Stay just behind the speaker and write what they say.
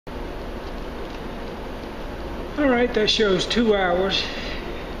Alright, that shows 2 hours.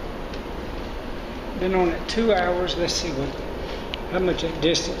 Been on it 2 hours. Let's see how much that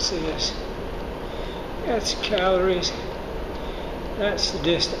distance is. That's calories. That's the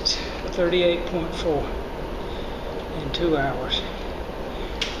distance. 38.4 in 2 hours.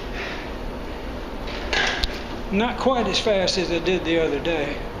 Not quite as fast as I did the other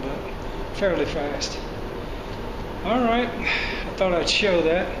day, but fairly fast. Alright, I thought I'd show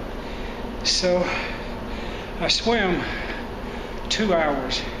that. So I swam 2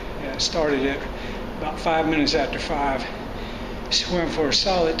 hours. Yeah, I started at about 5 minutes after 5. Swam for a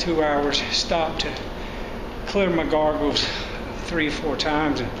solid 2 hours. Stopped to clear my gargles 3 or 4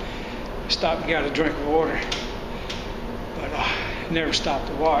 times and stopped and got a drink of water. But never stopped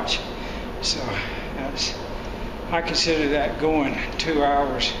to watch. So I consider that going 2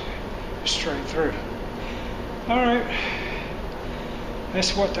 hours straight through. Alright,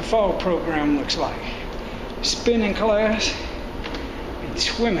 that's what the fall program looks like. Spinning class and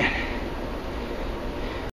swimming.